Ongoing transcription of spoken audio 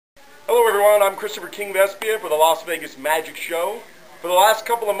Hello everyone, I'm Christopher King Vespia for the Las Vegas Magic Show. For the last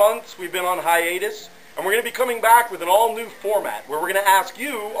couple of months we've been on hiatus, and we're going to be coming back with an all-new format where we're going to ask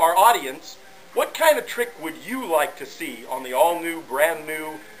you, our audience, what kind of trick would you like to see on the all-new,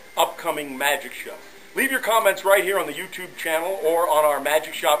 brand-new, upcoming Magic Show? Leave your comments right here on the YouTube channel or on our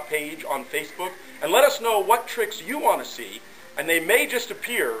Magic Shop page on Facebook, and let us know what tricks you want to see, and they may just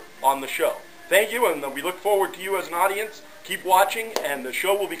appear on the show. Thank you, and we look forward to you as an audience. Keep watching, and the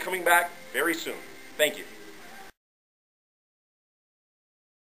show will be coming back very soon. Thank you.